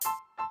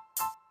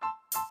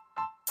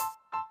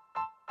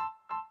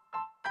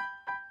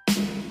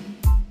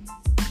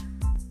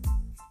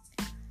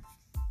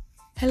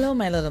Hello,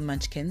 my little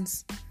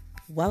munchkins.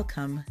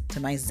 Welcome to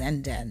my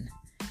Zen Den.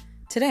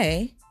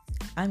 Today,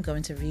 I'm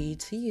going to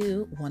read to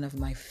you one of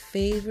my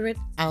favorite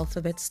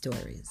alphabet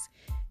stories,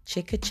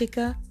 Chica,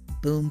 Chica,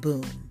 Boom,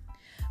 Boom,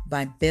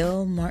 by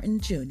Bill Martin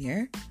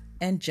Jr.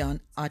 and John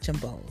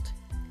Archambault,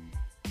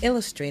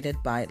 illustrated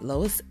by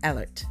Lois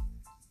Ehlert.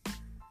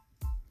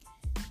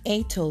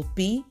 A told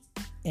B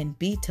and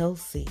B told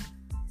C,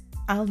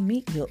 I'll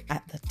meet you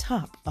at the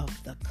top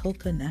of the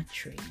coconut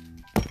tree.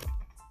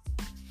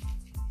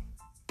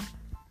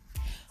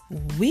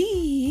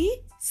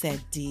 We,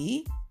 said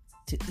D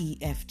to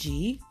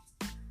EFG,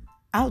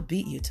 I'll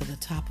beat you to the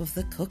top of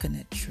the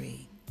coconut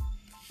tree.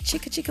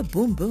 Chica, chica,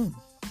 boom, boom.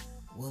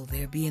 Will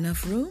there be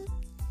enough room?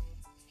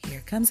 Here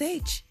comes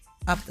H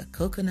up the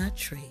coconut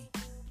tree.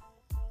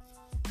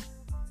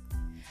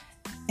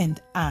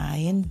 And I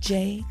and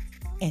J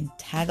and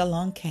tag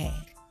along K,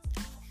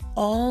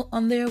 all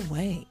on their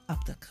way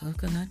up the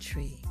coconut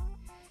tree.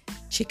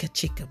 Chica,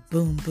 chica,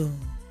 boom, boom.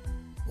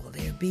 Will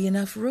there be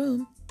enough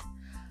room?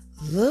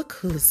 Look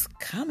who's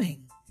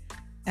coming,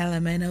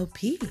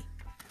 LMNOP,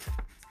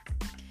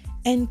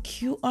 and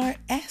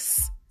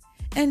QRS,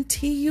 and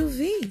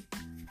TUV.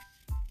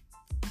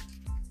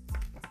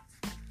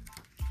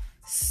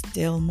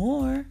 Still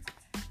more,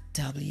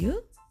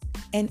 W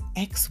and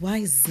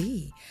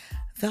XYZ,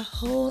 the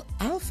whole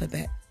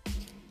alphabet,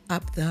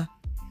 up the,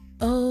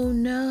 oh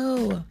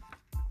no,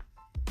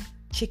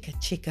 chica,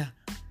 chica,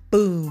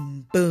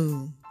 boom,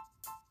 boom.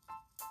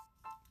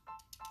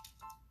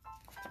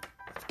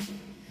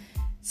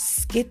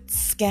 Skit,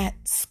 scat,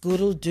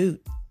 scoodle,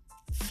 doot,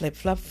 flip,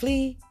 flop,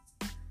 flee,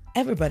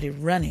 everybody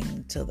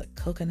running to the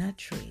coconut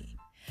tree.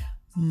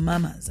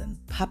 Mamas and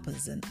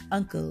papas and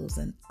uncles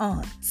and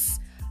aunts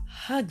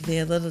hug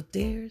their little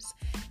dears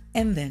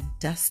and then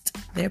dust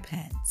their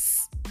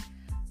pants.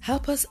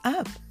 Help us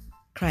up,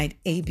 cried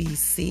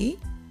ABC.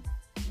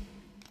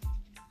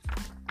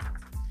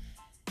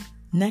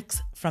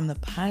 Next from the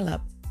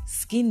pile-up,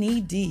 skinny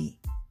D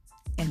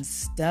and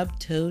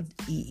stub-toed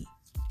E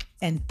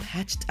and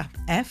patched up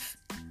F.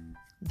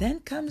 Then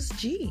comes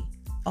G,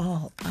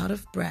 all out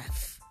of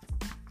breath.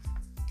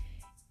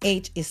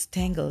 H is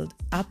tangled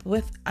up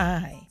with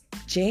I.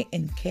 J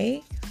and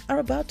K are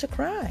about to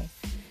cry.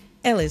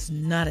 L is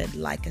knotted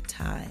like a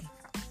tie.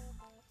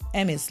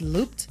 M is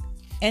looped,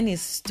 N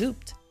is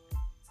stooped.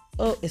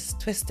 O is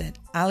twisted,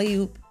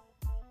 alley-oop.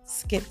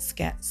 Skit,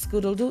 scat,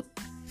 scoodle-doot,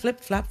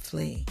 flip-flop,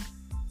 flee.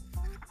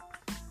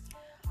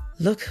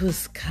 Look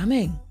who's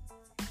coming.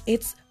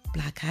 It's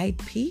Black-Eyed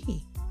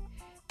P,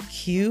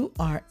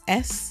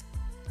 QRS,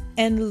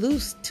 and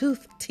Loose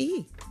Tooth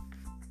T.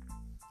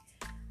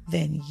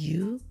 Then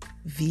U,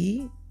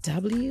 V,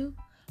 W,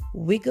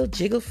 wiggle,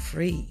 jiggle,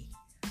 free.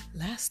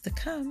 Last to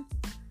come,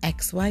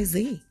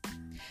 XYZ.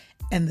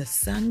 And the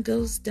sun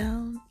goes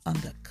down on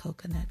the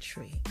coconut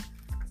tree.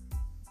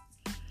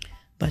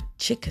 But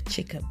chica,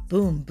 chica,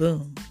 boom,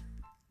 boom.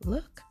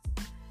 Look,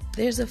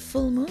 there's a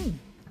full moon.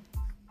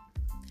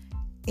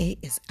 A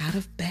is out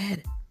of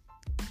bed,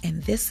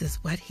 and this is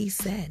what he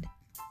said.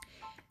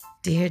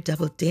 Dare,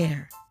 double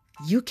dare,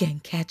 you can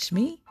catch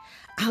me.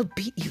 I'll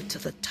beat you to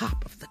the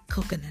top of the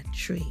coconut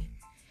tree.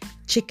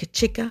 Chica,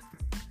 chica,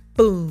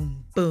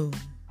 boom, boom.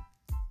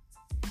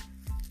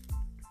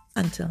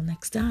 Until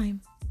next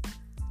time,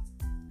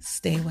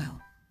 stay well.